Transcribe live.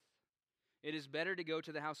It is better to go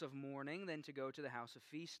to the house of mourning than to go to the house of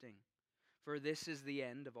feasting, for this is the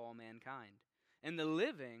end of all mankind, and the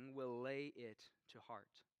living will lay it to heart.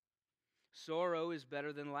 Sorrow is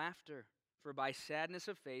better than laughter, for by sadness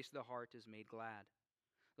of face the heart is made glad.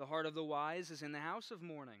 The heart of the wise is in the house of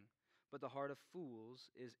mourning, but the heart of fools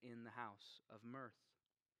is in the house of mirth.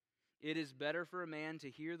 It is better for a man to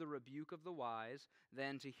hear the rebuke of the wise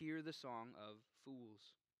than to hear the song of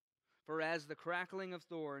fools. For as the crackling of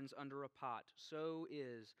thorns under a pot, so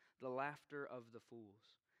is the laughter of the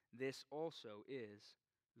fools. This also is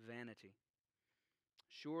vanity.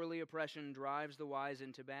 Surely oppression drives the wise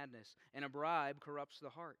into badness, and a bribe corrupts the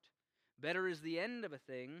heart. Better is the end of a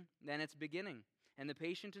thing than its beginning, and the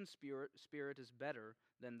patient in spirit is better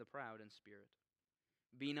than the proud in spirit.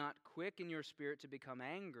 Be not quick in your spirit to become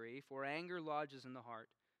angry, for anger lodges in the heart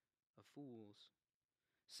of fools.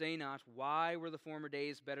 Say not, why were the former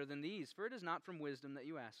days better than these? For it is not from wisdom that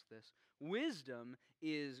you ask this. Wisdom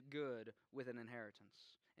is good with an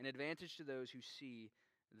inheritance, an advantage to those who see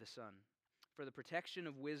the sun. For the protection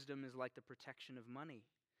of wisdom is like the protection of money,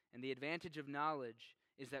 and the advantage of knowledge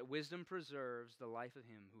is that wisdom preserves the life of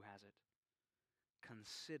him who has it.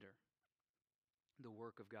 Consider the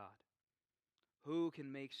work of God. Who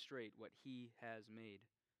can make straight what he has made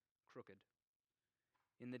crooked?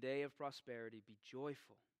 In the day of prosperity, be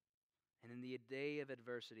joyful, and in the day of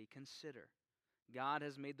adversity, consider God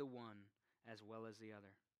has made the one as well as the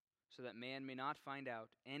other, so that man may not find out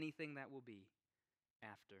anything that will be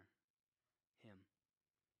after him.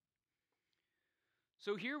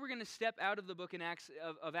 So here we're going to step out of the book of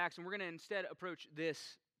Acts, and we're going to instead approach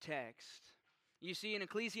this text. You see, in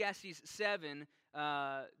Ecclesiastes 7,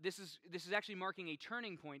 this is actually marking a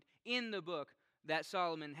turning point in the book that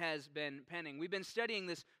Solomon has been penning. We've been studying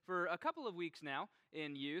this for a couple of weeks now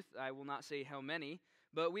in youth. I will not say how many,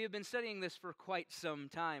 but we have been studying this for quite some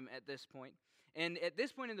time at this point. And at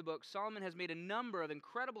this point in the book, Solomon has made a number of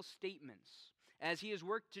incredible statements as he has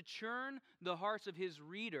worked to churn the hearts of his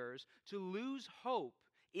readers to lose hope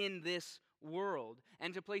in this world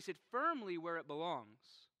and to place it firmly where it belongs,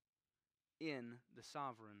 in the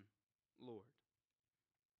sovereign Lord.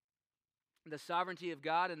 The sovereignty of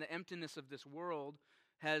God and the emptiness of this world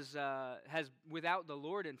has without the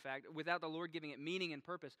Lord, in fact, without the Lord giving it meaning and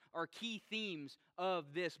purpose, are key themes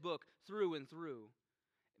of this book through and through.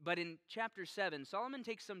 But in chapter 7, Solomon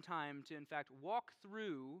takes some time to, in fact, walk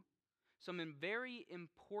through some very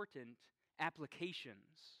important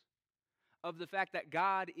applications of the fact that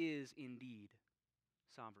God is indeed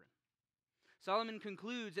sovereign. Solomon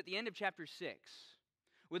concludes at the end of chapter 6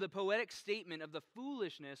 with a poetic statement of the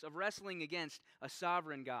foolishness of wrestling against a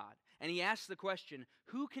sovereign God. And he asks the question,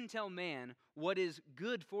 who can tell man what is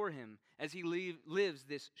good for him as he lives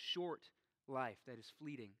this short life that is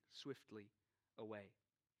fleeting swiftly away?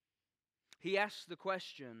 He asks the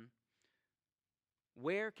question,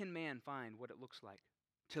 where can man find what it looks like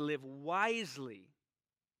to live wisely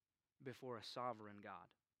before a sovereign God?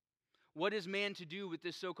 What is man to do with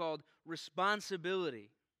this so-called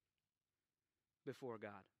responsibility before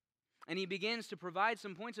God? And he begins to provide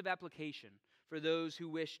some points of application for those who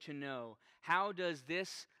wish to know, how does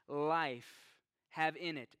this life have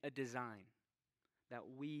in it a design that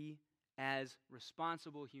we as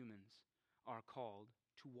responsible humans are called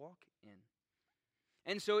to walk in?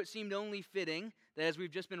 And so it seemed only fitting that as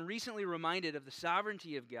we've just been recently reminded of the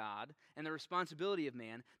sovereignty of God and the responsibility of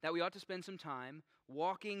man, that we ought to spend some time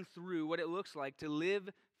walking through what it looks like to live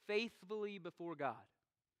faithfully before God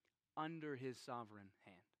under his sovereign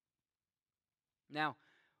hand. Now,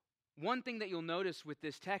 one thing that you'll notice with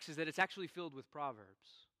this text is that it's actually filled with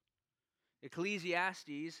proverbs.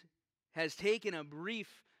 Ecclesiastes has taken a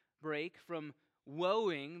brief break from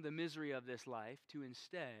woeing the misery of this life to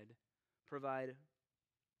instead provide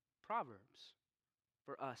proverbs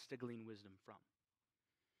for us to glean wisdom from.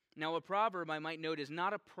 Now, a proverb, I might note, is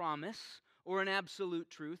not a promise or an absolute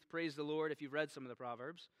truth. Praise the Lord if you've read some of the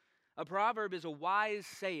Proverbs. A proverb is a wise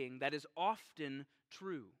saying that is often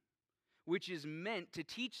true, which is meant to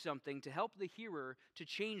teach something to help the hearer to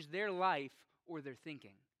change their life or their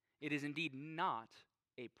thinking. It is indeed not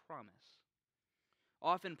a promise.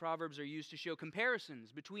 Often proverbs are used to show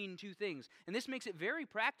comparisons between two things, and this makes it very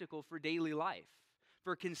practical for daily life,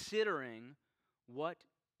 for considering what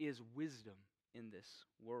is wisdom in this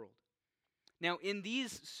world. Now, in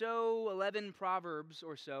these 11 proverbs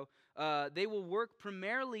or so, they will work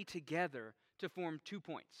primarily together to form 2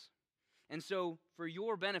 points. And so, for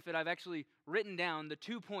your benefit, I've actually written down the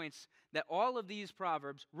 2 points that all of these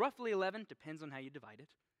proverbs, roughly 11, depends on how you divide it,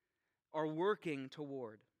 are working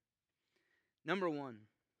toward. Number 1,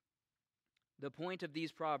 the point of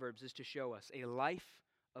these proverbs is to show us a life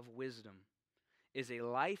of wisdom is a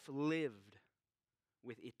life lived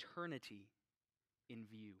with eternity in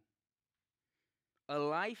view. A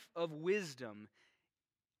life of wisdom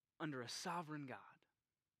under a sovereign God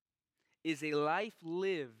is a life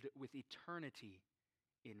lived with eternity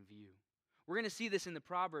in view. We're going to see this in the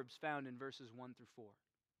Proverbs found in verses 1 through 4.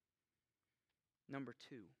 Number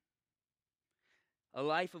 2, a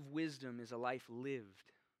life of wisdom is a life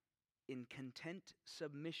lived in content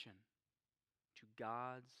submission to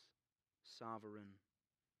God's sovereign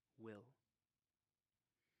will.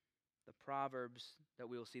 The Proverbs that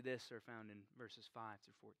we will see this are found in verses 5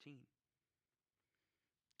 through 14.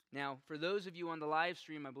 Now, for those of you on the live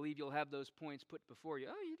stream, I believe you'll have those points put before you.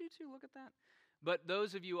 Oh, you do too, look at that. But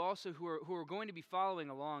those of you also who are going to be following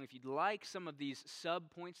along, if you'd like some of these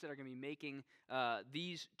sub-points that are going to be making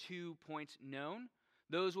these 2 points known,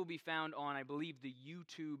 those will be found on, I believe, the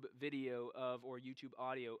YouTube video of, or YouTube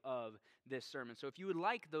audio of this sermon. So if you would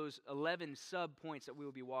like those 11 sub-points that we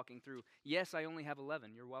will be walking through, yes, I only have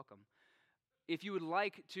 11, you're welcome. If you would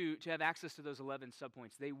like to have access to those 11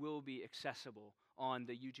 sub-points, they will be accessible on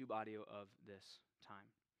the YouTube audio of this time.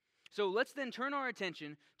 So let's then turn our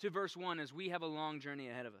attention to verse 1 as we have a long journey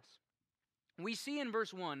ahead of us. We see in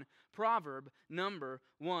verse 1, proverb number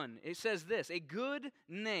 1. It says this: a good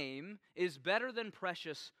name is better than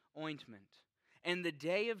precious ointment, and the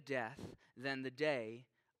day of death than the day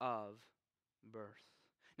of birth.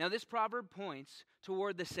 Now this proverb points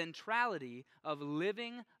toward the centrality of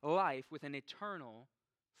living life with an eternal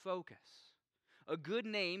focus. A good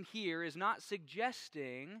name here is not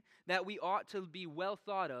suggesting that we ought to be well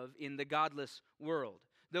thought of in the godless world,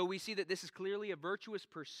 though we see that this is clearly a virtuous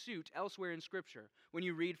pursuit elsewhere in Scripture, when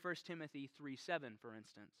you read 1 Timothy 3:7, for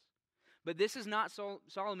instance. But this is not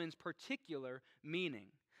Solomon's particular meaning.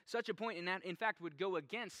 Such a point, in fact, would go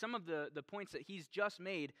against some of the points that he's just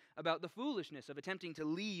made about the foolishness of attempting to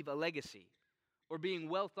leave a legacy or being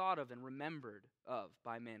well thought of and remembered of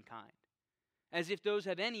by mankind. As if those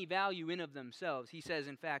have any value in of themselves, he says,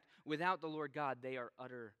 in fact, without the Lord God, they are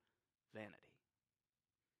utter vanity.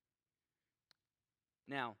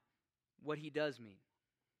 Now, what he does mean.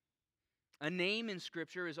 A name in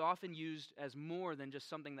Scripture is often used as more than just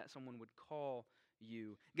something that someone would call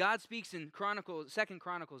you. God speaks in 2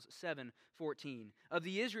 Chronicles 7:14 of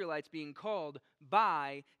the Israelites being called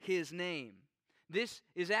by his name. This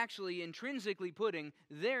is actually intrinsically putting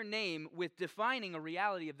their name with defining a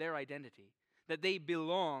reality of their identity, that they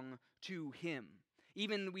belong to him.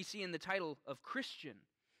 Even we see in the title of Christian,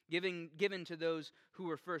 given to those who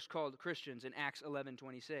were first called Christians in Acts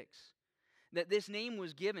 11:26, that this name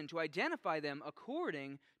was given to identify them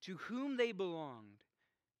according to whom they belonged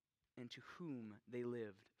and to whom they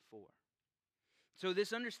lived for. So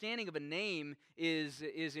this understanding of a name is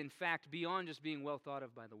in fact beyond just being well thought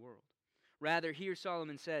of by the world. Rather, here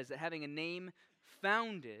Solomon says that having a name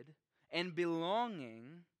founded and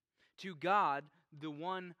belonging to God, the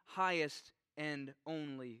one highest and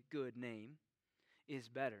only good name, is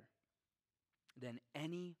better than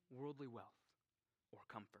any worldly wealth or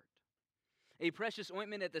comfort. A precious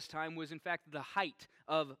ointment at this time was in fact the height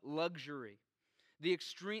of luxury.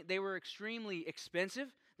 They were extremely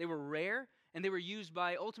expensive, they were rare, and they were used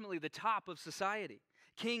by ultimately the top of society.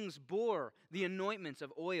 Kings bore the anointments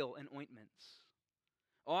of oil and ointments.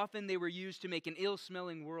 Often they were used to make an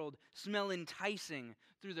ill-smelling world smell enticing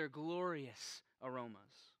through their glorious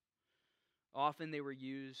aromas. Often they were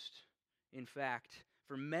used, in fact,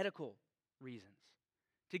 for medical reasons,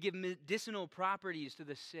 to give medicinal properties to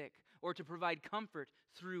the sick or to provide comfort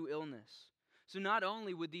through illness. So not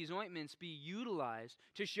only would these ointments be utilized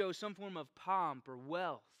to show some form of pomp or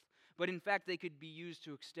wealth, but in fact they could be used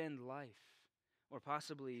to extend life or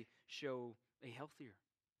possibly show a healthier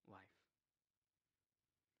life.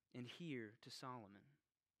 And here to Solomon,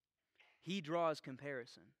 he draws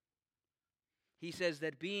comparison. He says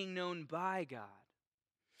that being known by God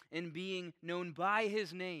and being known by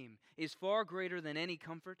his name is far greater than any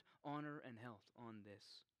comfort, honor, and health on this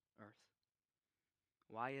earth.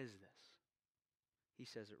 Why is this? He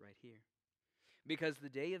says it right here. Because the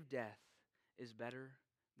day of death is better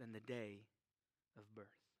than the day of birth.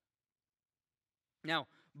 Now,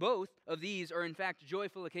 both of these are in fact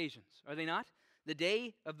joyful occasions, are they not? The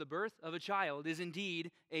day of the birth of a child is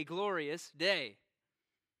indeed a glorious day.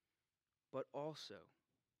 But also,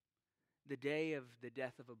 the day of the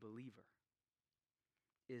death of a believer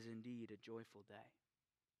is indeed a joyful day.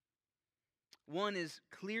 One is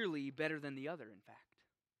clearly better than the other, in fact.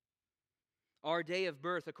 Our day of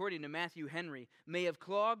birth, according to Matthew Henry, may have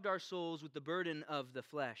clogged our souls with the burden of the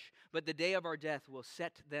flesh, but the day of our death will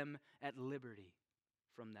set them at liberty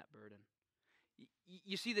from that burden.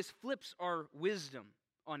 You see, this flips our wisdom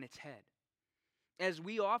on its head. As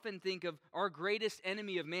we often think of our greatest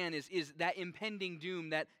enemy of man is that impending doom,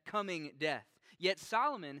 that coming death. Yet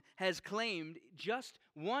Solomon has claimed just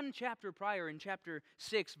one chapter prior, in chapter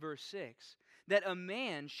 6, verse 6, that a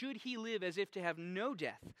man, should he live as if to have no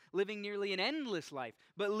death, living nearly an endless life,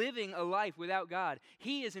 but living a life without God,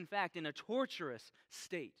 he is in fact in a torturous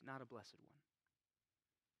state, not a blessed one.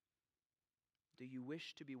 Do you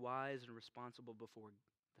wish to be wise and responsible before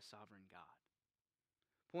the sovereign God?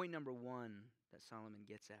 Point number one that Solomon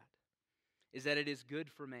gets at is that it is good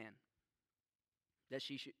for man that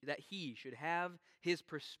he should have his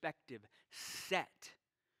perspective set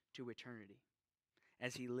to eternity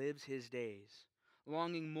as he lives his days,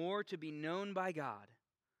 longing more to be known by God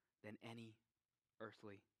than any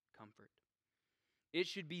earthly comfort. It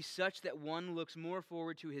should be such that one looks more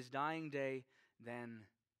forward to his dying day than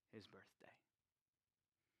his birthday.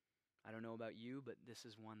 I don't know about you, but this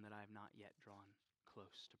is one that I have not yet drawn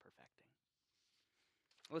close to perfecting.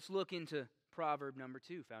 Let's look into proverb number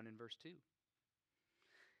 2, found in verse 2.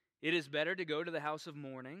 It is better to go to the house of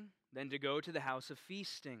mourning than to go to the house of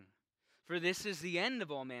feasting. For this is the end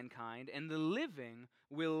of all mankind, and the living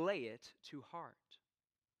will lay it to heart.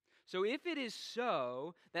 So if it is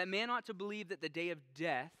so that man ought to believe that the day of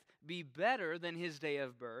death be better than his day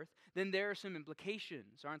of birth, then there are some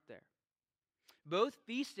implications, aren't there? Both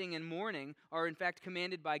feasting and mourning are in fact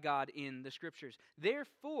commanded by God in the Scriptures.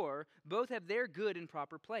 Therefore, both have their good and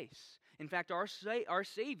proper place. In fact, our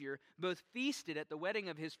Savior both feasted at the wedding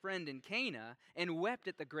of his friend in Cana and wept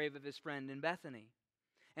at the grave of his friend in Bethany.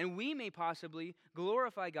 And we may possibly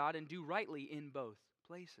glorify God and do rightly in both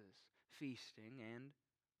places, feasting and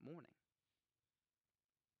mourning.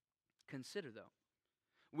 Consider, though,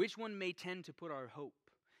 which one may tend to put our hope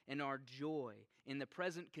and our joy in the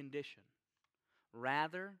present condition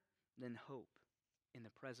rather than hope in the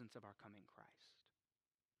presence of our coming Christ.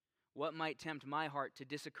 What might tempt my heart to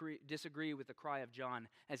disagree with the cry of John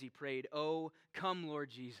as he prayed, "Oh, come, Lord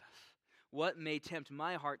Jesus"? What may tempt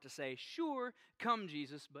my heart to say, "Sure, come,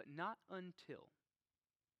 Jesus, but not until"?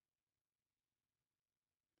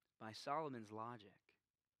 By Solomon's logic,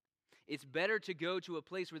 it's better to go to a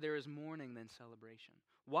place where there is mourning than celebration.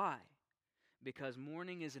 Why? Because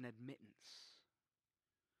mourning is an admittance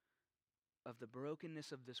of the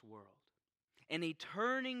brokenness of this world and a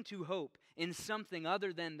turning to hope in something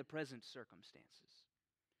other than the present circumstances.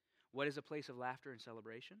 What is a place of laughter and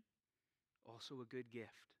celebration? Also a good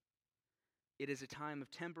gift. It is a time of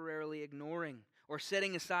temporarily ignoring or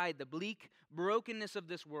setting aside the bleak brokenness of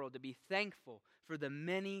this world to be thankful for the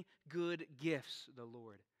many good gifts the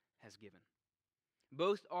Lord has given.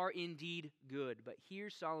 Both are indeed good, but here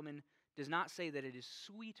Solomon does not say that it is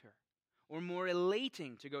sweeter or more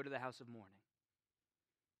elating to go to the house of mourning.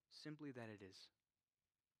 Simply that it is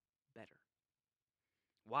better.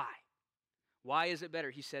 Why? Why is it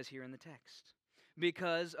better? He says here in the text.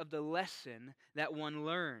 Because of the lesson that one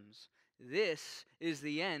learns. This is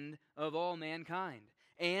the end of all mankind,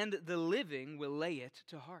 and the living will lay it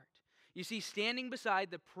to heart. You see, standing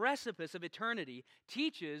beside the precipice of eternity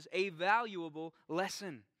teaches a valuable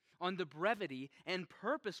lesson on the brevity and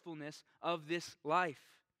purposefulness of this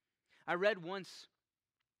life. I read once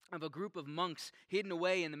of a group of monks hidden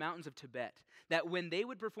away in the mountains of Tibet, that when they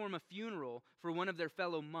would perform a funeral for one of their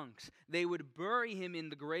fellow monks, they would bury him in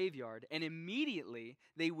the graveyard, and immediately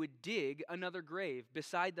they would dig another grave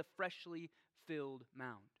beside the freshly filled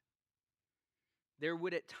mound. There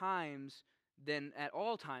would at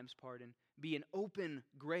all times, be an open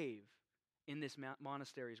grave in this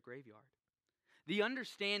monastery's graveyard. The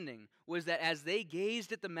understanding was that as they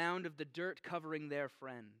gazed at the mound of the dirt covering their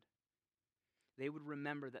friend, they would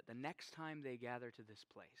remember that the next time they gather to this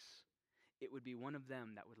place, it would be one of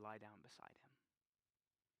them that would lie down beside him.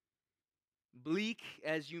 Bleak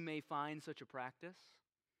as you may find such a practice,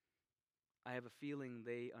 I have a feeling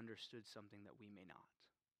they understood something that we may not.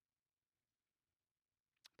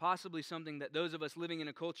 Possibly something that those of us living in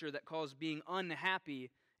a culture that calls being unhappy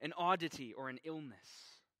an oddity or an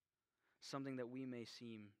illness, something that we may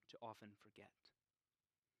seem to often forget.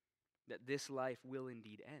 That this life will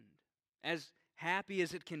indeed end. As happy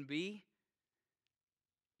as it can be,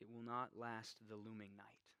 it will not last the looming night.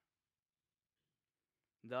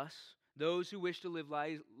 Thus, those who wish to live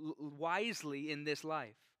wisely in this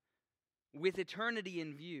life, with eternity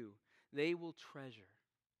in view, they will treasure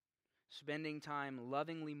spending time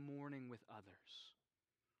lovingly mourning with others,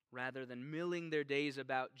 rather than milling their days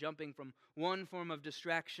about jumping from one form of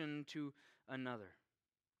distraction to another.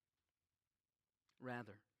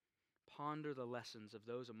 Rather, ponder the lessons of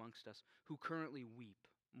those amongst us who currently weep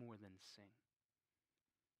more than sing.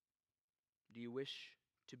 Do you wish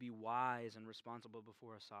to be wise and responsible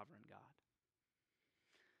before a sovereign God.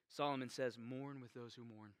 Solomon says, "Mourn with those who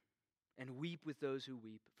mourn, and weep with those who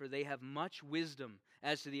weep, for they have much wisdom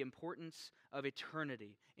as to the importance of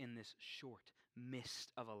eternity in this short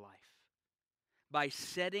mist of a life. By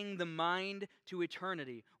setting the mind to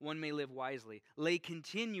eternity, one may live wisely, lay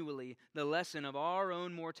continually the lesson of our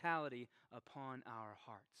own mortality upon our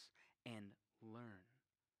hearts, and learn,"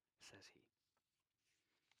 says he.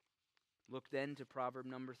 Look then to proverb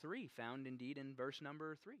number 3, found indeed in verse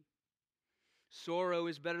number 3. "Sorrow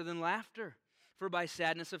is better than laughter, for by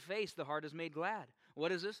sadness of face the heart is made glad." What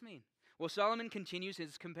does this mean? Well, Solomon continues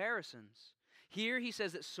his comparisons. Here he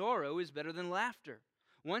says that sorrow is better than laughter.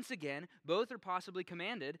 Once again, both are possibly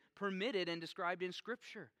commanded, permitted, and described in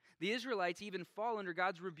Scripture. The Israelites even fall under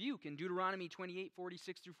God's rebuke in Deuteronomy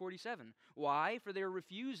 28:46-47. Why? For they are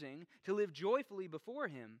refusing to live joyfully before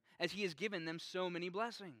Him, as He has given them so many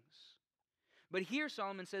blessings. But here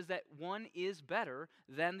Solomon says that one is better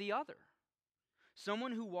than the other.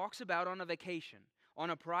 Someone who walks about on a vacation, on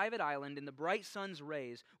a private island in the bright sun's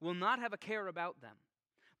rays, will not have a care about them.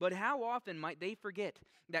 But how often might they forget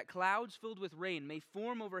that clouds filled with rain may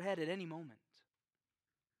form overhead at any moment?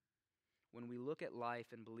 When we look at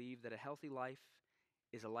life and believe that a healthy life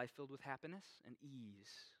is a life filled with happiness and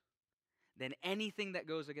ease, then anything that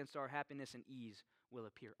goes against our happiness and ease will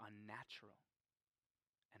appear unnatural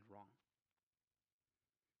and wrong.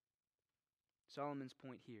 Solomon's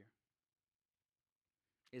point here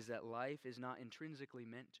is that life is not intrinsically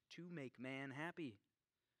meant to make man happy.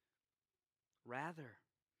 Rather,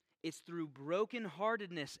 it's through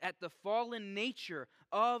brokenheartedness at the fallen nature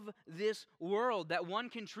of this world that one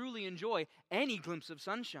can truly enjoy any glimpse of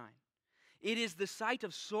sunshine. It is the sight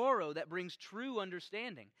of sorrow that brings true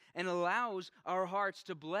understanding and allows our hearts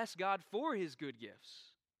to bless God for His good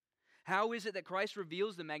gifts. How is it that Christ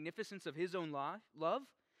reveals the magnificence of His own love?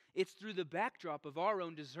 It's through the backdrop of our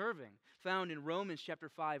own deserving, found in Romans chapter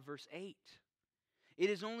 5, verse 8. It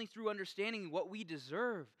is only through understanding what we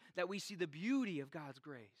deserve that we see the beauty of God's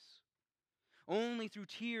grace. Only through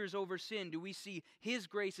tears over sin do we see His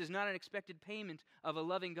grace is not an expected payment of a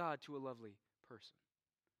loving God to a lovely person.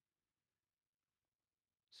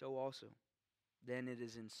 So also, then it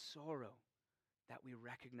is in sorrow that we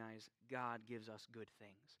recognize God gives us good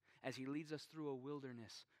things, as He leads us through a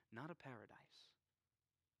wilderness, not a paradise.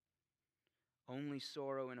 Only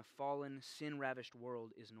sorrow in a fallen, sin-ravished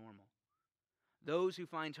world is normal. Those who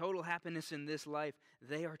find total happiness in this life,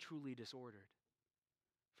 they are truly disordered,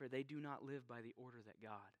 for they do not live by the order that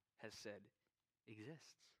God has said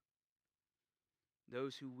exists.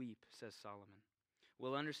 Those who weep, says Solomon,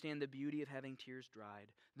 will understand the beauty of having tears dried.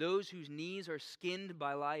 Those whose knees are skinned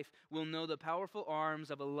by life will know the powerful arms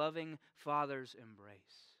of a loving Father's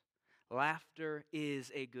embrace. Laughter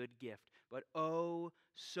is a good gift, but oh,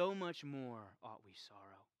 so much more ought we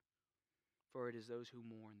sorrow. For it is those who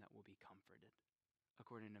mourn that will be comforted,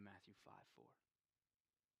 according to Matthew 5:4.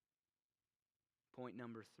 Point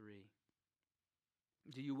number 3.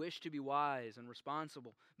 Do you wish to be wise and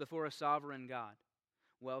responsible before a sovereign God?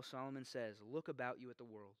 Well, Solomon says, look about you at the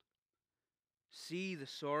world. See the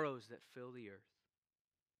sorrows that fill the earth.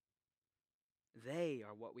 They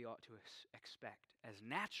are what we ought to expect as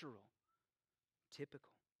natural,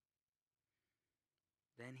 typical.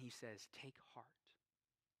 Then he says, take heart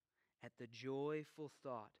at the joyful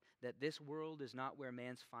thought that this world is not where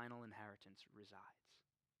man's final inheritance resides.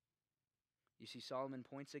 You see, Solomon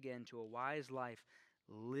points again to a wise life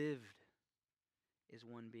lived is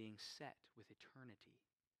one being set with eternity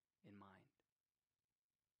in mind.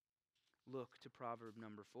 Look to proverb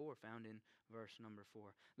number 4, found in verse number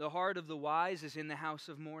 4. The heart of the wise is in the house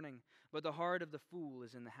of mourning, but the heart of the fool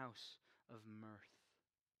is in the house of mirth.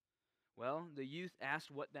 Well, the youth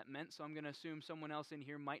asked what that meant, so I'm going to assume someone else in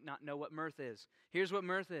here might not know what mirth is. Here's what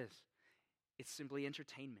mirth is. It's simply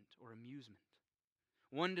entertainment or amusement.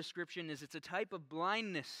 One description is it's a type of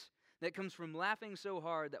blindness that comes from laughing so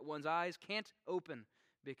hard that one's eyes can't open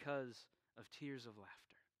because of tears of laughter.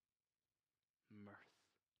 Mirth.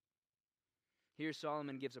 Here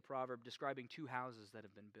Solomon gives a proverb describing two houses that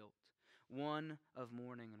have been built, one of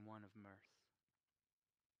mourning and one of mirth.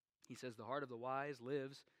 He says the heart of the wise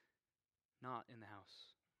lives not in the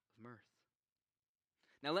house of mirth.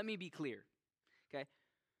 Now let me be clear, okay?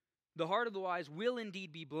 The heart of the wise will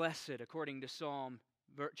indeed be blessed according to Psalm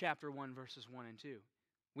chapter 1, verses 1 and 2.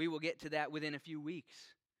 We will get to that within a few weeks.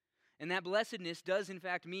 And that blessedness does in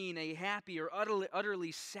fact mean a happy or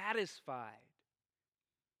utterly satisfied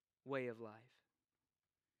way of life.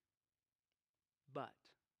 But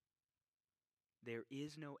there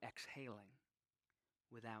is no exhaling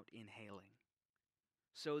without inhaling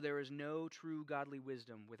So there is no true godly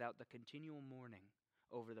wisdom without the continual mourning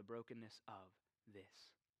over the brokenness of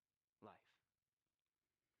this life.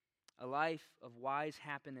 A life of wise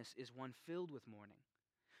happiness is one filled with mourning.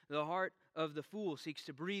 The heart of the fool seeks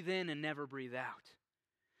to breathe in and never breathe out.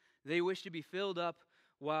 They wish to be filled up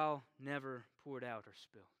while never poured out or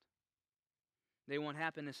spilled. They want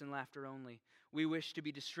happiness and laughter only. We wish to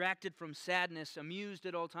be distracted from sadness, amused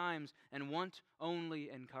at all times, and want only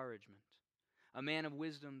encouragement. A man of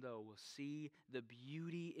wisdom, though, will see the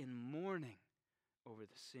beauty in mourning over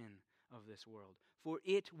the sin of this world, for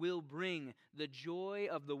it will bring the joy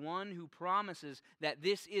of the one who promises that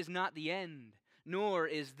this is not the end, nor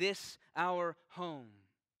is this our home.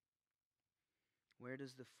 Where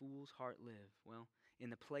does the fool's heart live? Well, in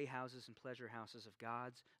the playhouses and pleasure houses of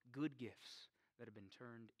God's good gifts that have been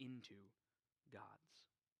turned into gods.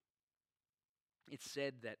 It's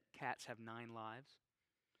said that cats have 9 lives.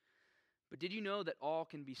 But did you know that all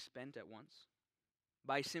can be spent at once?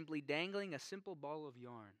 By simply dangling a simple ball of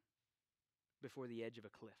yarn before the edge of a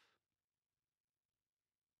cliff.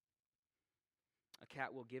 A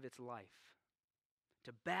cat will give its life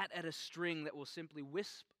to bat at a string that will simply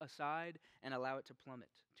wisp aside and allow it to plummet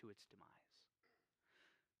to its demise.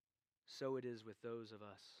 So it is with those of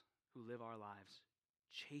us who live our lives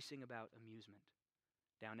chasing about amusement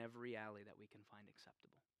down every alley that we can find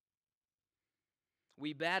acceptable.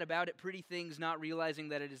 We bat about at pretty things, not realizing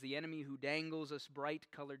that it is the enemy who dangles us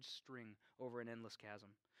bright-colored string over an endless chasm.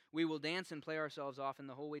 We will dance and play ourselves off in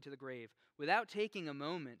the whole way to the grave without taking a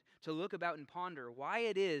moment to look about and ponder why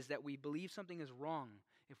it is that we believe something is wrong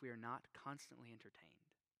if we are not constantly entertained.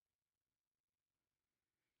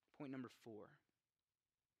 Point number 4.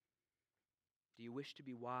 Do you wish to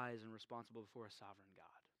be wise and responsible before a sovereign God?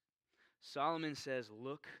 Solomon says,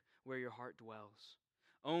 look where your heart dwells.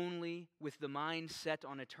 Only with the mind set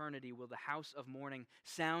on eternity will the house of mourning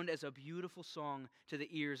sound as a beautiful song to the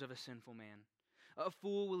ears of a sinful man. A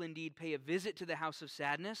fool will indeed pay a visit to the house of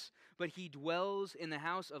sadness, but he dwells in the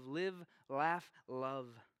house of live, laugh, love.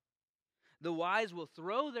 The wise will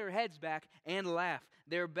throw their heads back and laugh.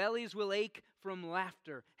 Their bellies will ache from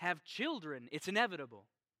laughter. Have children, it's inevitable.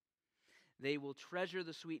 They will treasure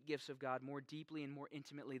the sweet gifts of God more deeply and more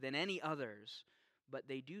intimately than any others, but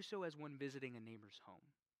they do so as one visiting a neighbor's home,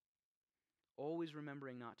 always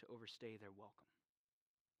remembering not to overstay their welcome,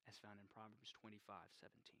 as found in Proverbs 25:17.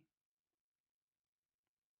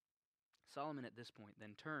 Solomon at this point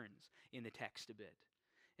then turns in the text a bit,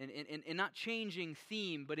 and not changing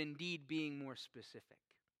theme, but indeed being more specific.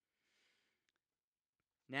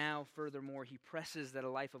 Now, furthermore, he presses that a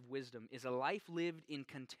life of wisdom is a life lived in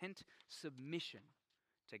content submission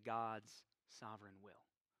to God's sovereign will.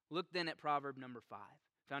 Look then at Proverb number 5,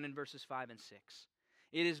 found in verses 5 and 6.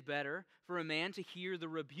 It is better for a man to hear the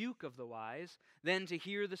rebuke of the wise than to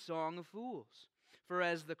hear the song of fools. For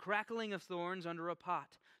as the crackling of thorns under a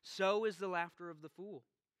pot, so is the laughter of the fool.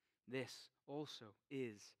 This also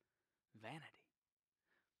is vanity.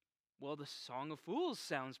 Well, the song of fools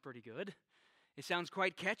sounds pretty good. It sounds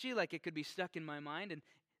quite catchy, like it could be stuck in my mind. And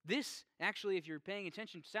this, actually, if you're paying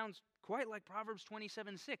attention, sounds quite like Proverbs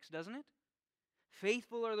 27:6, doesn't it?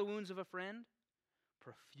 Faithful are the wounds of a friend,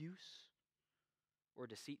 profuse or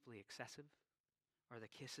deceitfully excessive are the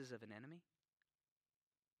kisses of an enemy.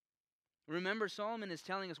 Remember, Solomon is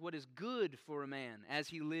telling us what is good for a man as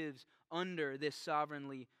he lives under this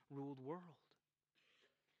sovereignly ruled world.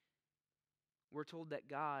 We're told that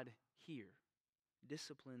God here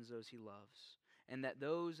disciplines those he loves, and that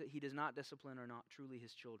those that he does not discipline are not truly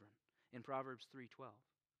his children, in Proverbs 3:12,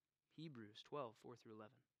 Hebrews 12:4-11.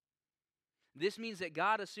 This means that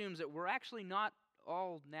God assumes that we're actually not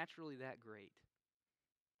all naturally that great.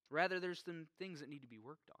 Rather, there's some things that need to be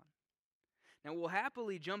worked on. Now, we'll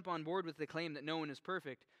happily jump on board with the claim that no one is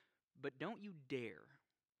perfect, but don't you dare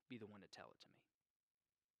be the one to tell it to me.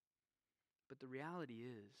 But the reality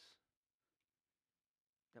is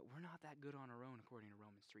that we're not that good on our own, according to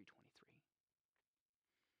Romans 3:23.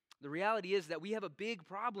 The reality is that we have a big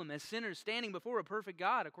problem as sinners standing before a perfect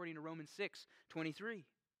God, according to Romans 6:23.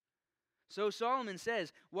 So Solomon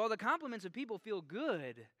says, while the compliments of people feel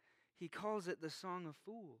good, he calls it the song of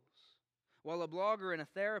fools. While a blogger and a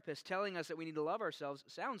therapist telling us that we need to love ourselves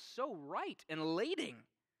sounds so right and elating,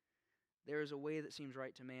 there is a way that seems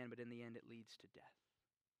right to man, but in the end it leads to death.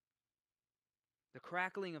 The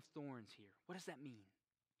crackling of thorns here, what does that mean?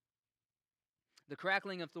 The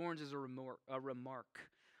crackling of thorns is a remark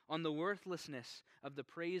on the worthlessness of the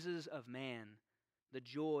praises of man, the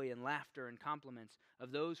joy and laughter and compliments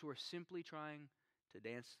of those who are simply trying to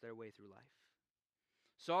dance their way through life.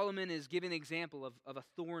 Solomon is giving an example of a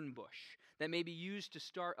thorn bush that may be used to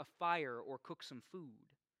start a fire or cook some food.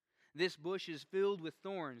 This bush is filled with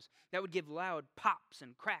thorns that would give loud pops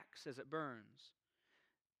and cracks as it burns,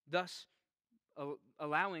 thus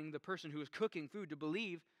allowing the person who is cooking food to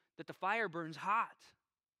believe that the fire burns hot,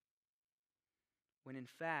 when in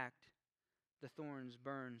fact the thorns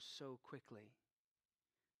burn so quickly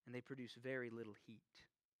and they produce very little heat.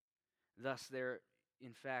 Thus they're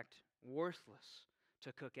in fact worthless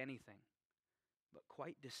to cook anything, but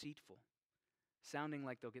quite deceitful, sounding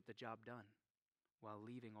like they'll get the job done while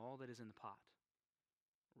leaving all that is in the pot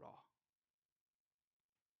raw.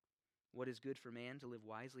 What is good for man to live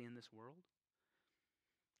wisely in this world?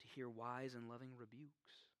 To hear wise and loving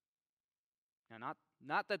rebukes. Now,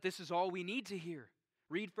 not that this is all we need to hear.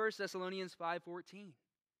 Read 1 Thessalonians 5:14.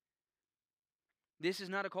 This is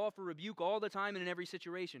not a call for rebuke all the time and in every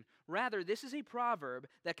situation. Rather, this is a proverb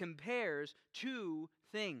that compares two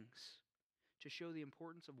things to show the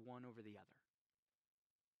importance of one over the other.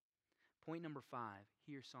 Point number 5,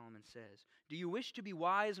 here Solomon says, do you wish to be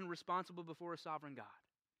wise and responsible before a sovereign God?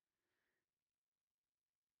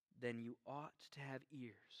 Then you ought to have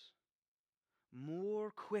ears,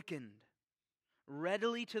 more quickened,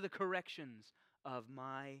 readily to the corrections of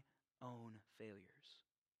my own failures,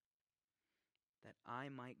 that I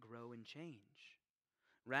might grow and change,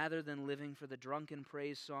 rather than living for the drunken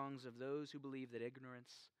praise songs of those who believe that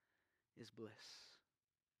ignorance is bliss.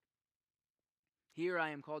 Here I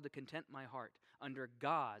am called to content my heart under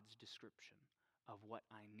God's description of what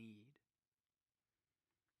I need.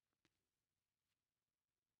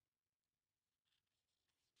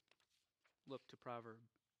 Look to Proverb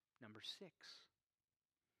number 6,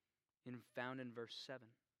 found in verse 7.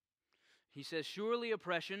 He says, surely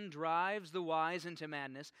oppression drives the wise into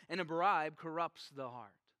madness, and a bribe corrupts the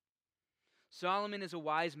heart. Solomon is a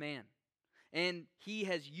wise man, and he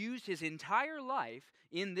has used his entire life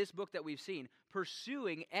in this book that we've seen,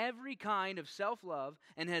 pursuing every kind of self-love,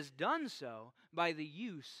 and has done so by the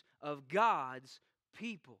use of God's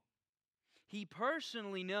people. He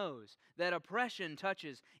personally knows that oppression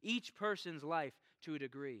touches each person's life to a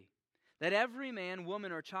degree. That every man,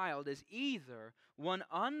 woman, or child is either one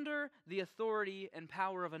under the authority and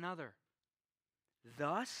power of another,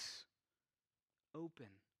 thus open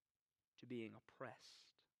to being oppressed.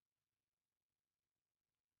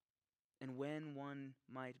 And when one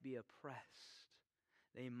might be oppressed,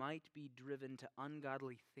 they might be driven to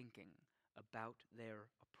ungodly thinking about their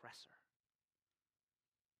oppressor.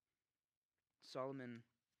 Solomon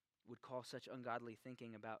would call such ungodly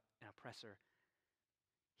thinking about an oppressor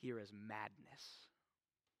here as madness.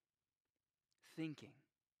 Thinking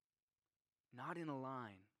not in a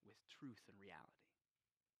line with truth and reality.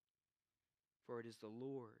 For it is the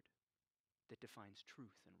Lord that defines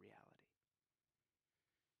truth and reality.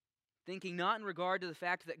 Thinking not in regard to the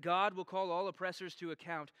fact that God will call all oppressors to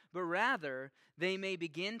account, but rather they may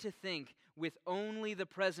begin to think with only the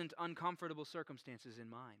present uncomfortable circumstances in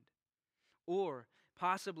mind. Or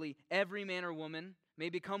possibly every man or woman may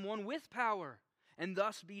become one with power and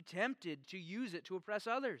thus be tempted to use it to oppress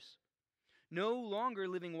others, no longer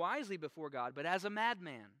living wisely before God, but as a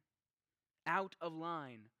madman, out of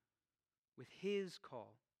line with his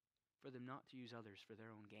call for them not to use others for their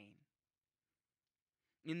own gain.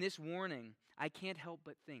 In this warning, I can't help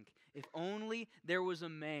but think, if only there was a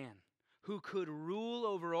man who could rule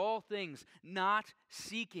over all things, not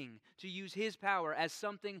seeking to use his power as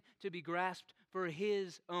something to be grasped for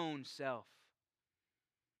his own self.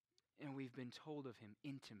 And we've been told of him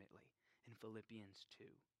intimately in Philippians 2,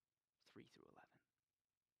 3 through 11.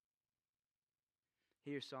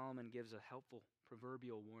 Here Solomon gives a helpful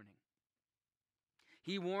proverbial warning.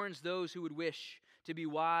 He warns those who would wish to be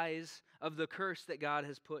wise of the curse that God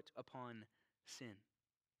has put upon sin.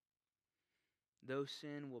 Though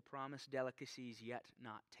sin will promise delicacies yet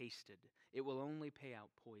not tasted, it will only pay out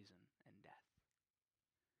poison and death.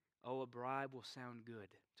 Oh, a bribe will sound good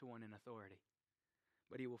to one in authority,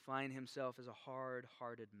 but he will find himself as a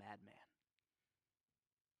hard-hearted madman,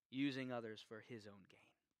 using others for his own gain.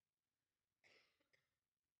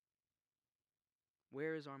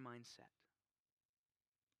 Where is our mind set?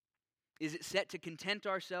 Is it set to content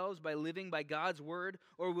ourselves by living by God's word,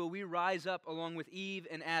 or will we rise up along with Eve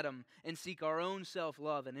and Adam and seek our own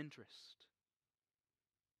self-love and interest?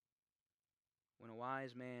 When a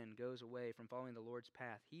wise man goes away from following the Lord's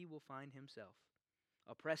path, he will find himself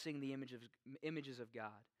oppressing the images of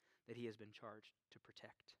God that he has been charged to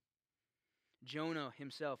protect. Jonah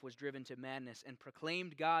himself was driven to madness and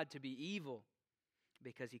proclaimed God to be evil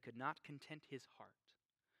because he could not content his heart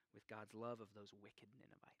with God's love of those wicked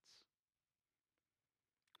Ninevites.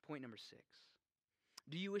 Point number 6.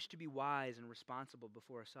 Do you wish to be wise and responsible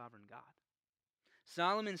before a sovereign God?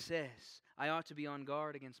 Solomon says, I ought to be on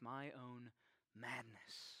guard against my own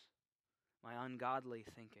madness, my ungodly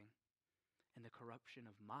thinking, and the corruption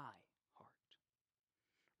of my heart,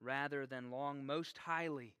 rather than long most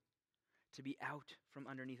highly to be out from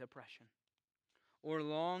underneath oppression, or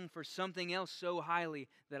long for something else so highly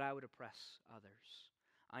that I would oppress others.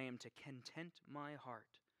 I am to content my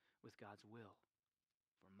heart with God's will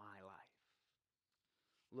for my life.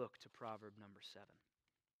 Look to Proverb number 7,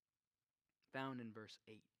 found in verse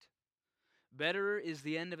 8. Better is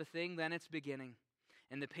the end of a thing than its beginning,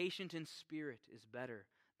 and the patient in spirit is better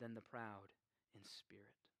than the proud in spirit.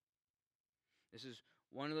 This is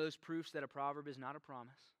one of those proofs that a proverb is not a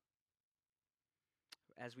promise.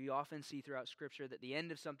 As we often see throughout Scripture, that the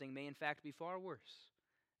end of something may in fact be far worse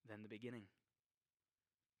than the beginning.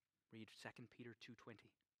 Read 2 Peter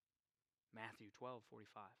 2:20, Matthew 12:45.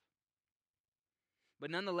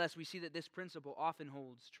 But nonetheless, we see that this principle often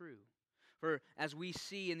holds true. For as we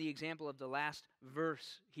see in the example of the last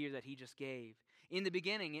verse here that he just gave, in the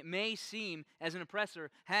beginning it may seem as an oppressor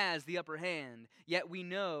has the upper hand, yet we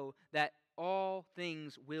know that all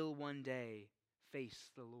things will one day face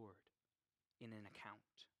the Lord in an account.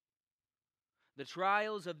 The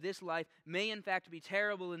trials of this life may in fact be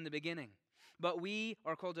terrible in the beginning, but we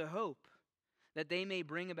are called to hope that they may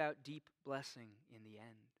bring about deep blessing in the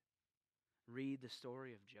end. Read the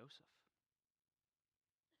story of Joseph.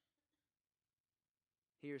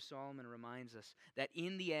 Here Solomon reminds us that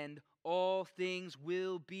in the end, all things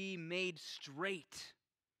will be made straight.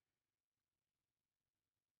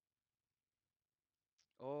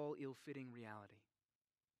 All ill-fitting reality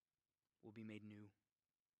will be made new.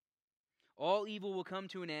 All evil will come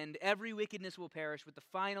to an end. Every wickedness will perish, with the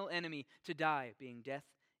final enemy to die being death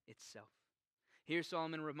itself. Here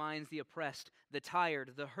Solomon reminds the oppressed, the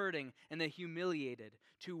tired, the hurting, and the humiliated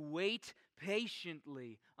to wait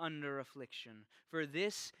patiently under affliction, for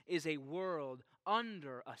this is a world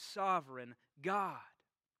under a sovereign God.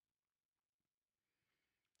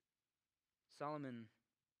 Solomon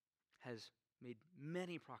has made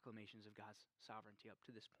many proclamations of God's sovereignty up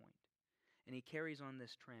to this point, and he carries on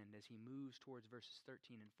this trend as he moves towards verses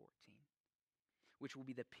 13 and 14, which will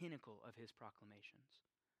be the pinnacle of his proclamations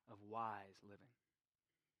of wise living.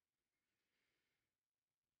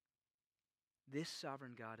 This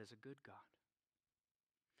sovereign God is a good God.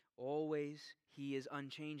 Always he is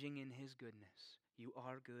unchanging in his goodness. You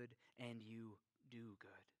are good and you do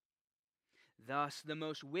good. Thus, the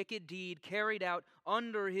most wicked deed carried out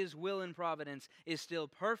under his will and providence is still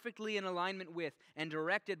perfectly in alignment with and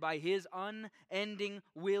directed by his unending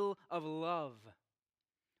will of love,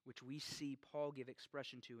 which we see Paul give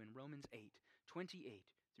expression to in Romans 8:28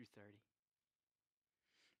 through 30.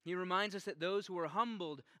 He reminds us that those who are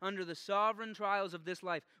humbled under the sovereign trials of this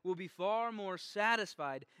life will be far more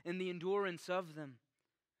satisfied in the endurance of them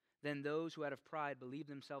than those who out of pride believe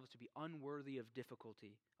themselves to be unworthy of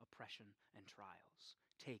difficulty, oppression, and trials.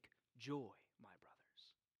 Take joy, my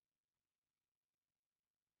brothers.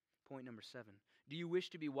 Point number 7. Do you wish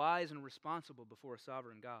to be wise and responsible before a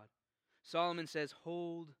sovereign God? Solomon says,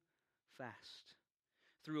 hold fast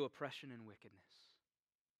through oppression and wickedness.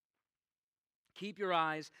 Keep your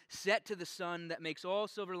eyes set to the sun that makes all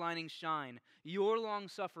silver linings shine. Your long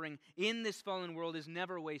suffering in this fallen world is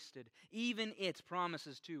never wasted. Even it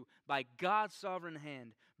promises to, by God's sovereign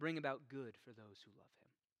hand, bring about good for those who love him.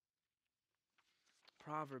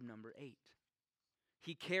 Proverb number 8.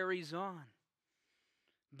 He carries on.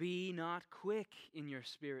 Be not quick in your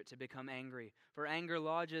spirit to become angry, for anger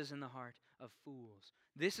lodges in the heart of fools.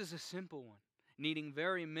 This is a simple one, needing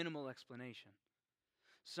very minimal explanation.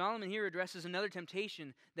 Solomon here addresses another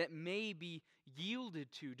temptation that may be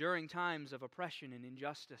yielded to during times of oppression and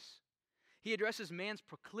injustice. He addresses man's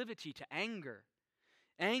proclivity to anger.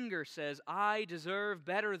 Anger says, I deserve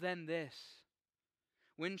better than this,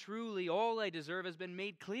 when truly all I deserve has been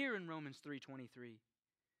made clear in Romans 3:23.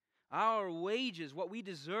 Our wages, what we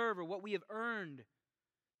deserve or what we have earned,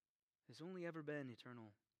 has only ever been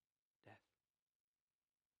eternal death.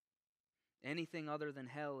 Anything other than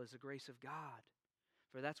hell is the grace of God.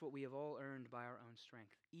 For that's what we have all earned by our own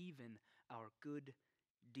strength, even our good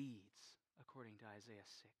deeds, according to Isaiah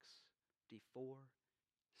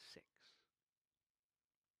 6:4-6.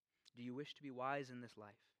 Do you wish to be wise in this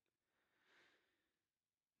life?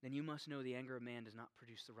 Then you must know the anger of man does not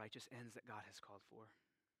produce the righteous ends that God has called for.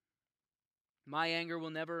 My anger will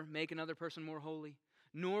never make another person more holy,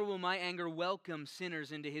 nor will my anger welcome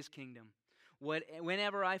sinners into his kingdom.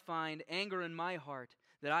 Whenever I find anger in my heart,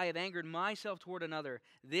 that I have angered myself toward another,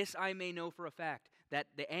 this I may know for a fact, that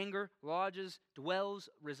the anger lodges, dwells,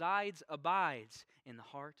 resides, abides in the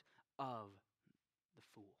heart of the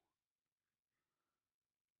fool.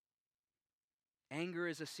 Anger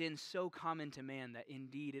is a sin so common to man that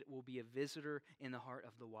indeed it will be a visitor in the heart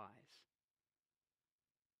of the wise.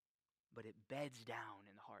 But it beds down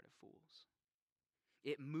in the heart of fools.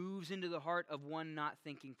 It moves into the heart of one not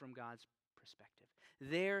thinking from God's perspective.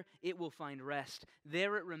 There it will find rest.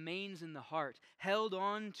 There it remains in the heart, held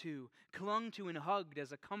on to, clung to and hugged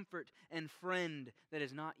as a comfort and friend that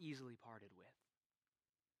is not easily parted with.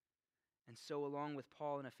 And so, along with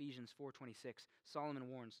Paul in Ephesians 4:26, Solomon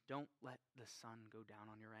warns, don't let the sun go down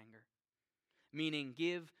on your anger. Meaning,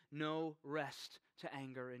 give no rest to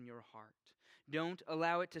anger in your heart. Don't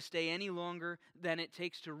allow it to stay any longer than it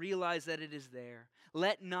takes to realize that it is there.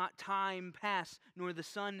 Let not time pass, nor the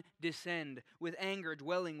sun descend, with anger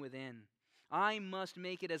dwelling within. I must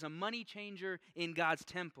make it as a money changer in God's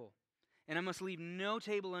temple, and I must leave no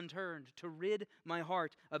table unturned to rid my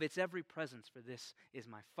heart of its every presence, for this is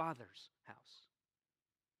my Father's house.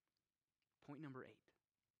 Point number 8.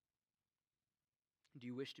 Do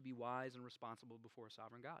you wish to be wise and responsible before a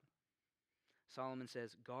sovereign God? Solomon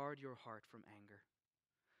says, guard your heart from anger,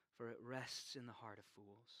 for it rests in the heart of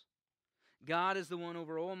fools. God is the one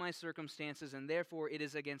over all my circumstances, and therefore it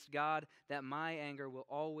is against God that my anger will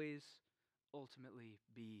always ultimately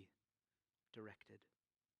be directed.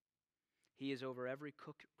 He is over every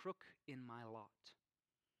crook in my lot,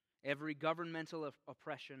 every governmental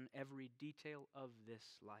oppression, every detail of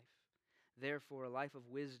this life. Therefore, a life of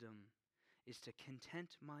wisdom is to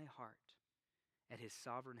content my heart at his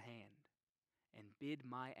sovereign hand and bid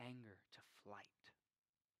my anger to flight.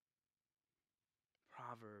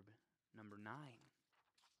 Proverb number 9,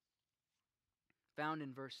 found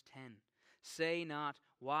in verse 10. Say not,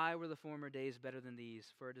 why were the former days better than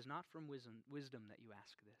these? For it is not from wisdom that you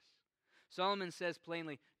ask this. Solomon says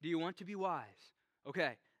plainly, do you want to be wise?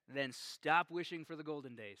 Okay, then stop wishing for the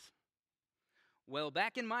golden days. Well,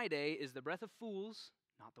 back in my day is the breath of fools,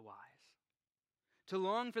 not the wise. To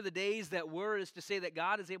long for the days that were is to say that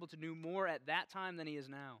God is able to do more at that time than he is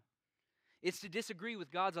now. It's to disagree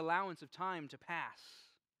with God's allowance of time to pass.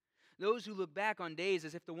 Those who look back on days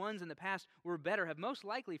as if the ones in the past were better have most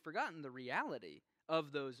likely forgotten the reality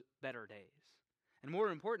of those better days. And more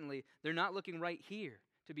importantly, they're not looking right here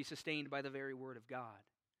to be sustained by the very word of God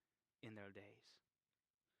in their days.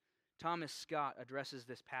 Thomas Scott addresses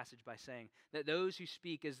this passage by saying that those who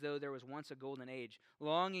speak as though there was once a golden age,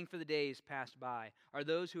 longing for the days passed by, are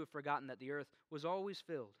those who have forgotten that the earth was always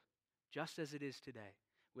filled, just as it is today,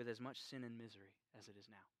 with as much sin and misery as it is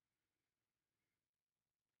now.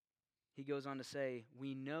 He goes on to say,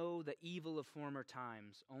 we know the evil of former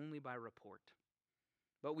times only by report,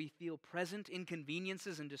 but we feel present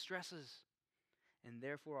inconveniences and distresses, and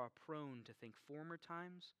therefore are prone to think former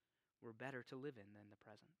times were better to live in than the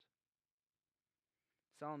present.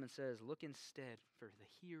 Solomon says, look instead for the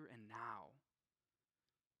here and now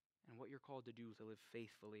and what you're called to do to live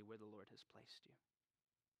faithfully where the Lord has placed you.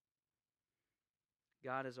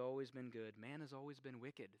 God has always been good. Man has always been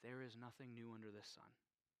wicked. There is nothing new under the sun.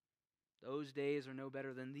 Those days are no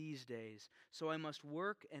better than these days. So I must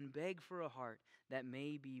work and beg for a heart that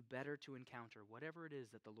may be better to encounter whatever it is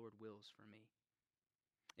that the Lord wills for me.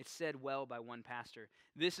 It's said well by one pastor,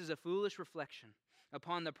 this is a foolish reflection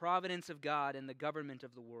upon the providence of God and the government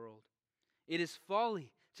of the world. It is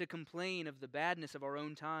folly to complain of the badness of our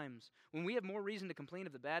own times when we have more reason to complain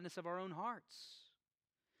of the badness of our own hearts.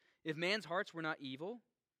 If man's hearts were not evil,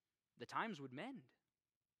 the times would mend.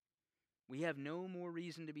 We have no more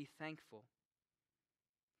reason to be thankful,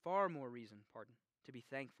 far more reason, to be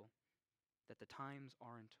thankful that the times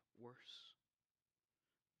aren't worse,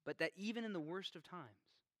 but that even in the worst of times,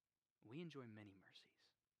 we enjoy many mercies.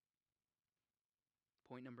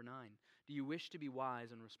 Point number 9, do you wish to be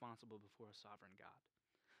wise and responsible before a sovereign God?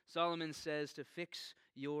 Solomon says to fix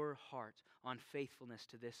your heart on faithfulness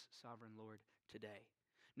to this sovereign Lord today,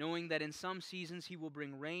 knowing that in some seasons he will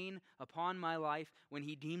bring rain upon my life when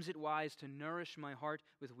he deems it wise to nourish my heart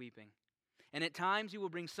with weeping. And at times he will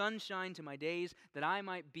bring sunshine to my days, that I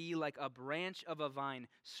might be like a branch of a vine,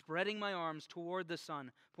 spreading my arms toward the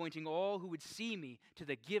sun, pointing all who would see me to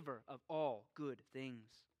the giver of all good things.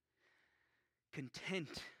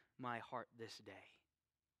 Content my heart this day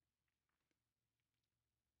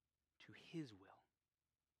to his will.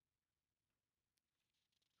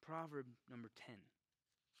 Proverb number 10,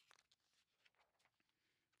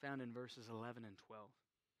 found in verses 11 and 12.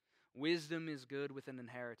 Wisdom is good with an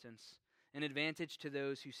inheritance, an advantage to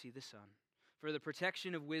those who see the sun. For the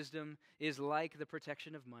protection of wisdom is like the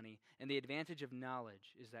protection of money, and the advantage of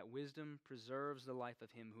knowledge is that wisdom preserves the life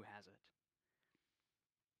of him who has it.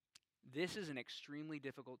 This is an extremely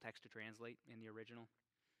difficult text to translate in the original.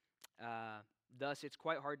 Thus, it's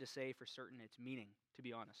quite hard to say for certain its meaning, to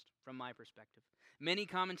be honest, from my perspective. Many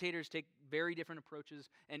commentators take very different approaches,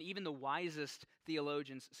 and even the wisest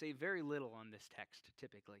theologians say very little on this text,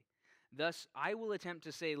 typically. Thus, I will attempt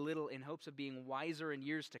to say little in hopes of being wiser in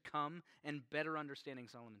years to come and better understanding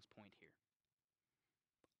Solomon's point here.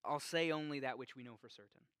 I'll say only that which we know for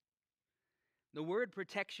certain. The word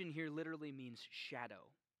protection here literally means shadow.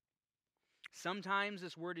 Sometimes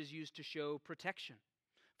this word is used to show protection.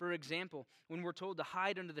 For example, when we're told to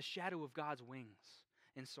hide under the shadow of God's wings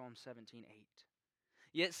in Psalm 17:8.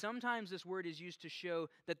 Yet sometimes this word is used to show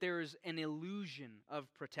that there is an illusion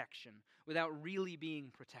of protection without really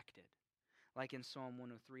being protected, like in Psalm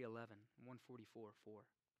 103:11, 144:4.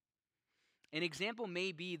 An example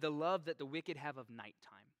may be the love that the wicked have of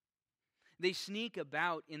nighttime. They sneak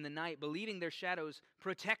about in the night, believing their shadows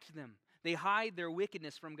protect them. They hide their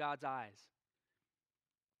wickedness from God's eyes.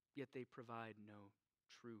 Yet they provide no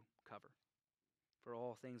true cover, for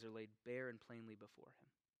all things are laid bare and plainly before him.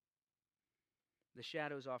 The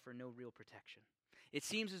shadows offer no real protection. It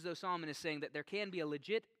seems as though Solomon is saying that there can be a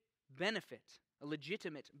legitimate benefit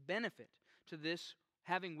to this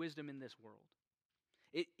having wisdom in this world.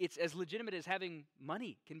 It's as legitimate as having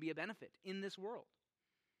money can be a benefit in this world.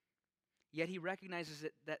 Yet he recognizes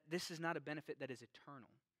that this is not a benefit that is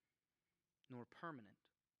eternal nor permanent.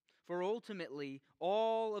 For ultimately,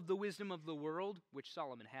 all of the wisdom of the world, which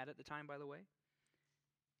Solomon had at the time, by the way,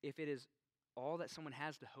 if it is all that someone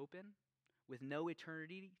has to hope in, with no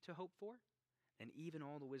eternity to hope for, then even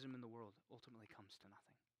all the wisdom in the world ultimately comes to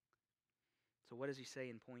nothing. So what does he say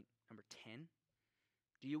in point number 10?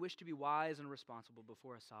 Do you wish to be wise and responsible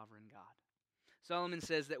before a sovereign God? Solomon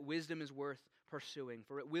says that wisdom is worth pursuing,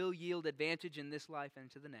 for it will yield advantage in this life and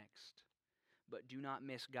to the next. But do not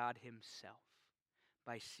miss God himself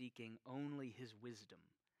by seeking only his wisdom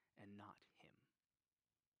and not him.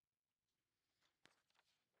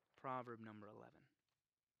 Proverb number 11.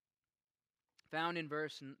 Found in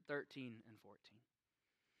verse 13 and 14.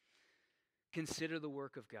 Consider the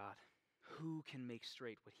work of God. Who can make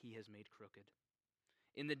straight what he has made crooked?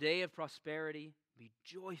 In the day of prosperity, be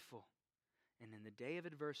joyful. And in the day of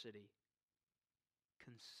adversity,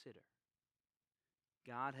 consider.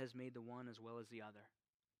 God has made the one as well as the other,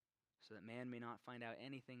 so that man may not find out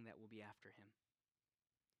anything that will be after him.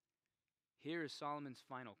 Here is Solomon's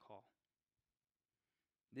final call.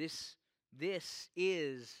 This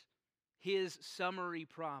is his summary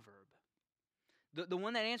proverb. The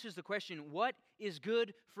one that answers the question, what is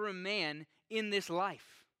good for a man in this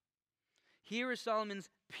life? Here is Solomon's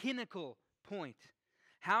pinnacle point.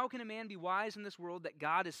 How can a man be wise in this world that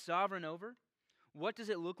God is sovereign over? What does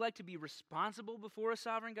it look like to be responsible before a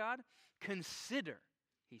sovereign God? Consider,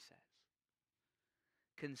 he says.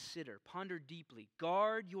 Consider, ponder deeply,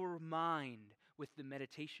 guard your mind with the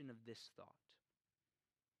meditation of this thought.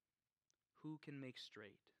 Who can make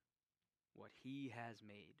straight what he has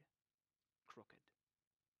made crooked?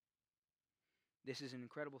 This is an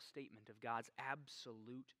incredible statement of God's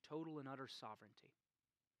absolute, total, and utter sovereignty.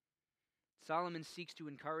 Solomon seeks to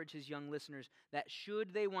encourage his young listeners that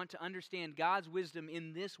should they want to understand God's wisdom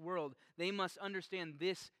in this world, they must understand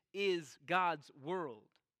this is God's world.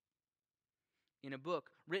 In a book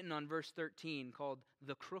written on verse 13 called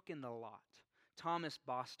The Crook in the Lot, Thomas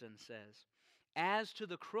Boston says, "As to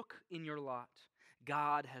the crook in your lot,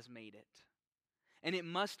 God has made it, and it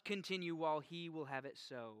must continue while he will have it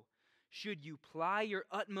so. Should you ply your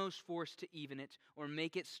utmost force to even it or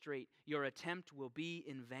make it straight, your attempt will be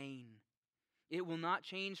in vain. It will not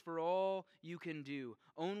change for all you can do.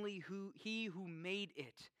 Only he who made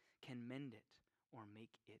it can mend it or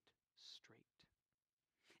make it straight."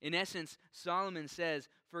 In essence, Solomon says,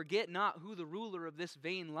 forget not who the ruler of this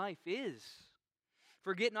vain life is.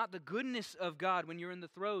 Forget not the goodness of God when you're in the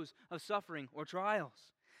throes of suffering or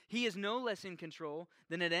trials. He is no less in control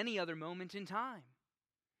than at any other moment in time.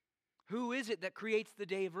 Who is it that creates the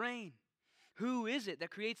day of rain? Who is it that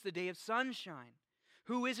creates the day of sunshine?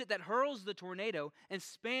 Who is it that hurls the tornado and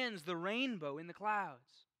spans the rainbow in the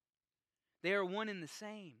clouds? They are one and the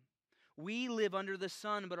same. We live under the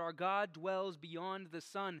sun, but our God dwells beyond the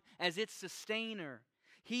sun as its sustainer.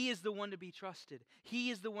 He is the one to be trusted.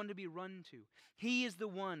 He is the one to be run to. He is the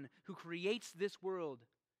one who creates this world,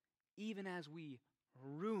 even as we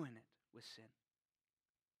ruin it with sin.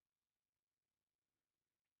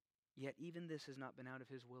 Yet even this has not been out of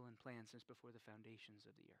his will and plan since before the foundations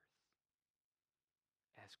of the earth,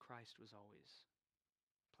 as Christ was always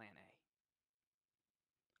plan A,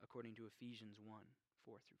 according to Ephesians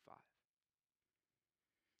 1:4-5.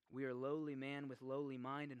 We are lowly man with lowly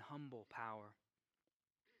mind and humble power.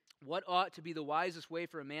 What ought to be the wisest way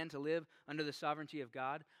for a man to live under the sovereignty of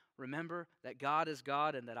God? Remember that God is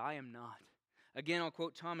God and that I am not. Again, I'll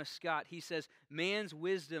quote Thomas Scott. He says, man's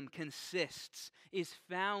wisdom is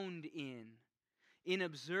found in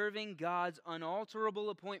observing God's unalterable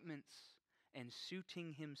appointments and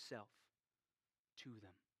suiting himself to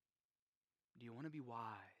them. Do you want to be wise?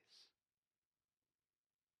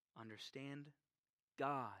 Understand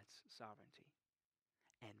God's sovereignty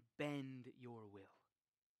and bend your will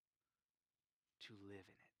to live in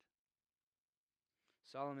it.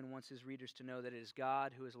 Solomon wants his readers to know that it is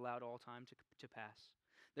God who has allowed all time to pass.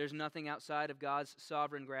 There's nothing outside of God's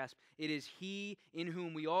sovereign grasp. It is He in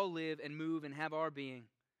whom we all live and move and have our being.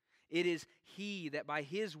 It is He that by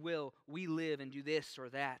His will we live and do this or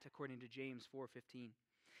that, according to James 4:15.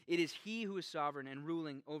 It is He who is sovereign and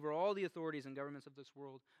ruling over all the authorities and governments of this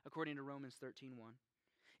world, according to Romans 13:1.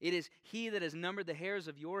 It is He that has numbered the hairs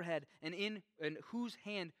of your head and whose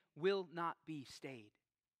hand will not be stayed.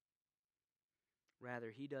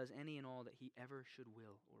 Rather, He does any and all that He ever should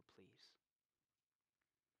will or please.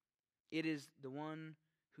 It is the one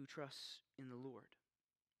who trusts in the Lord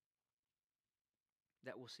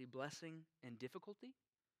that will see blessing and difficulty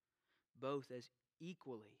both as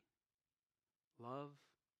equally love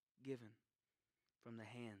given from the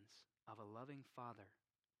hands of a loving Father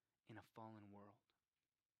in a fallen world.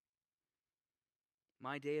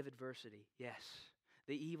 My day of adversity, yes,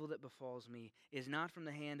 the evil that befalls me, is not from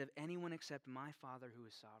the hand of anyone except my Father who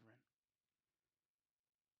is sovereign.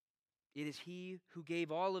 It is He who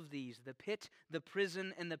gave all of these, the pit, the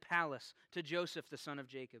prison, and the palace, to Joseph, the son of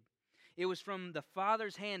Jacob. It was from the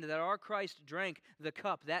Father's hand that our Christ drank the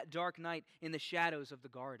cup that dark night in the shadows of the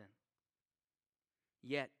garden.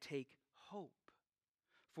 Yet take hope,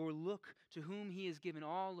 for look to whom He has given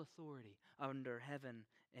all authority under heaven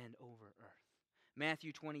and over earth.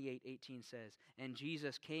 Matthew 28:18 says, and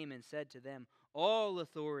Jesus came and said to them, all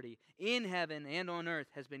authority in heaven and on earth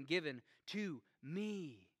has been given to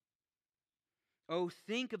me. Oh,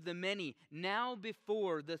 think of the many now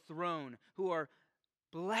before the throne who are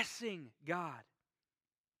blessing God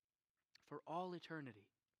for all eternity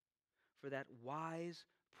for that wise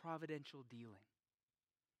providential dealing,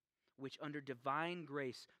 which under divine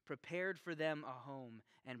grace prepared for them a home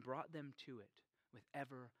and brought them to it with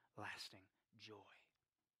everlasting joy.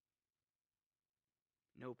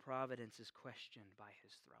 No providence is questioned by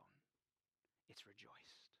His throne. It's rejoiced.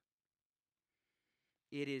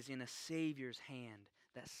 It is in a Savior's hand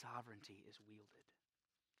that sovereignty is wielded.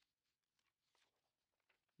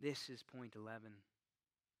 This is point 11,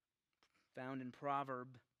 found in Proverb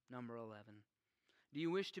number 11. Do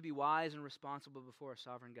you wish to be wise and responsible before a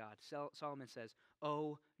sovereign God? Solomon says,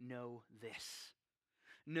 oh, know this.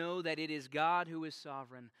 Know that it is God who is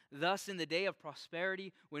sovereign. Thus in the day of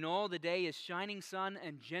prosperity, when all the day is shining sun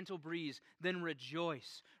and gentle breeze, then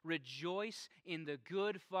rejoice. Rejoice in the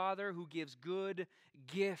good Father who gives good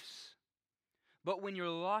gifts. But when your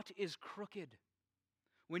lot is crooked,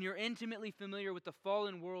 when you're intimately familiar with the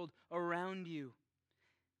fallen world around you,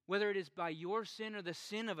 whether it is by your sin or the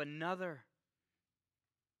sin of another,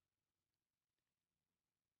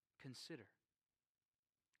 consider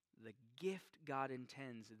the gift God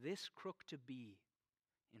intends this crook to be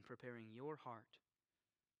in preparing your heart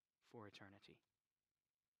for eternity.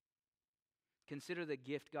 Consider the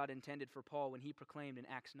gift God intended for Paul when he proclaimed in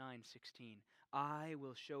Acts 9:16, I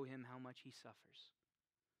will show him how much he suffers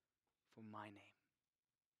for my name.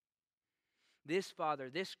 This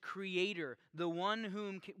Father, this Creator, the one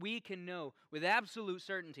whom we can know with absolute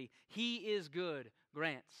certainty, He is good,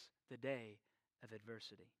 grants the day of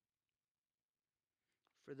adversity.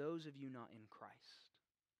 For those of you not in Christ,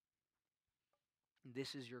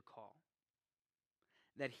 this is your call.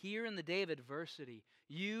 That here in the day of adversity,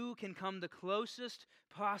 you can come the closest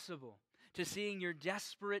possible to seeing your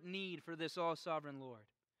desperate need for this all-sovereign Lord.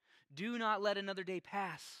 Do not let another day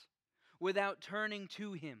pass without turning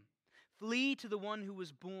to Him. Flee to the one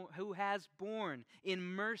who has borne in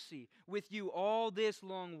mercy with you all this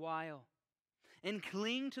long while. And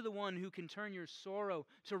cling to the one who can turn your sorrow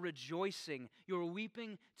to rejoicing, your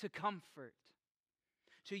weeping to comfort.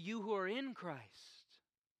 To you who are in Christ,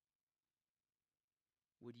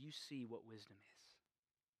 would you see what wisdom is?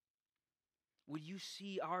 Would you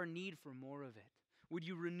see our need for more of it? Would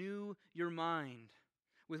you renew your mind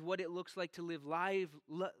with what it looks like to live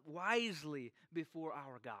wisely before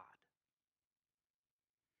our God?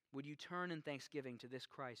 Would you turn in thanksgiving to this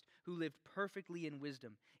Christ who lived perfectly in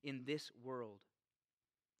wisdom in this world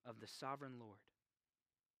of the sovereign Lord,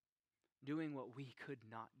 doing what we could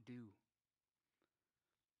not do?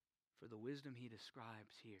 For the wisdom He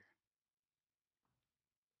describes here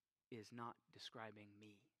is not describing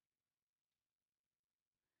me.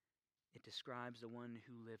 It describes the one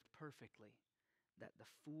who lived perfectly, that the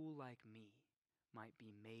fool like me might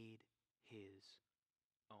be made his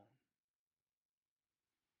own.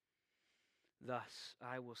 Thus,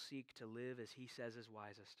 I will seek to live as he says is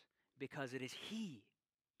wisest, because it is he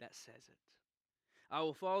that says it. I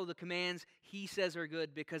will follow the commands he says are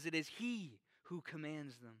good, because it is he who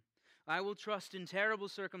commands them. I will trust in terrible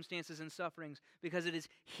circumstances and sufferings, because it is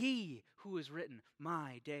he who has written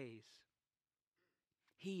my days.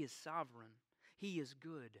 He is sovereign. He is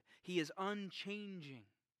good. He is unchanging.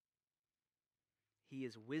 He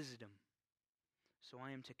is wisdom. So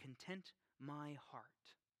I am to content my heart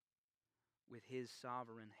with his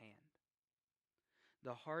sovereign hand.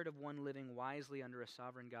 The heart of one living wisely under a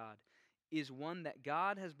sovereign God is one that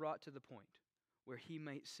God has brought to the point where he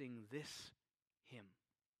might sing this hymn,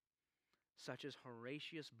 such as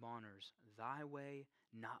Horatius Bonner's, "Thy way,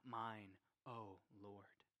 not mine, O Lord."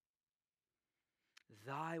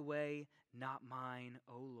 Thy way, not mine,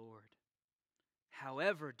 O Lord.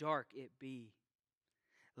 However dark it be,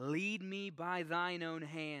 lead me by thine own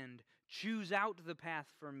hand. Choose out the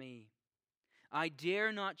path for me. I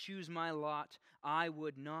dare not choose my lot. I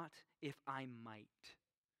would not if I might.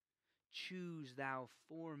 Choose thou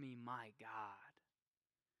for me, my God.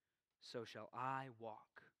 So shall I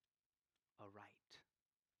walk aright.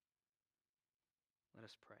 Let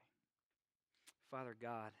us pray. Father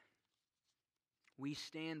God, we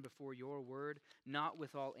stand before your word, not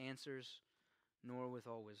with all answers, nor with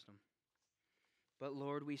all wisdom. But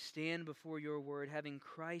Lord, we stand before your word, having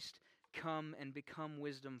Christ come and become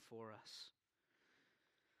wisdom for us.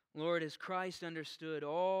 Lord, as Christ understood,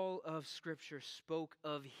 all of Scripture spoke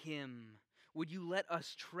of him. Would you let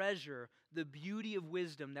us treasure the beauty of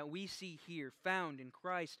wisdom that we see here, found in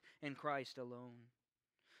Christ and Christ alone?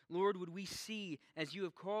 Lord, would we see, as you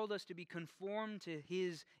have called us to be conformed to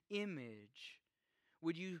his image,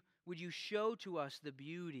 would you show to us the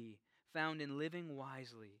beauty found in living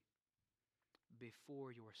wisely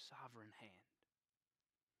before your sovereign hand?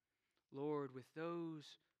 Lord, with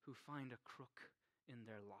those who find a crook in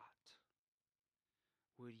their lot,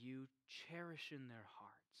 would you cherish in their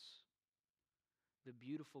hearts the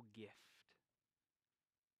beautiful gift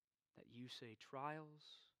that you say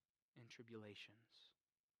trials and tribulations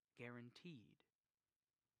guaranteed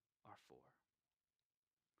are for.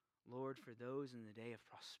 Lord, for those in the day of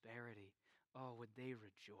prosperity, oh, would they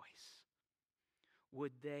rejoice?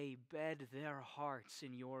 Would they bed their hearts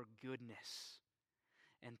in your goodness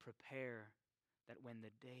and prepare that when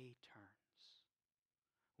the day turns,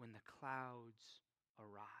 when the clouds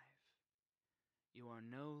arrive, you are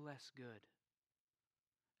no less good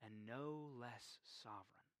and no less sovereign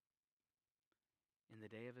in the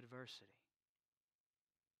day of adversity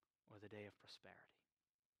or the day of prosperity.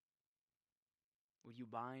 Would you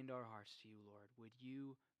bind our hearts to you, Lord? Would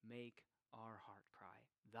you make our heart cry,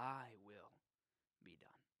 thy will be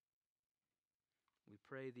done? We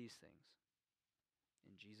pray these things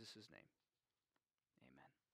in Jesus' name.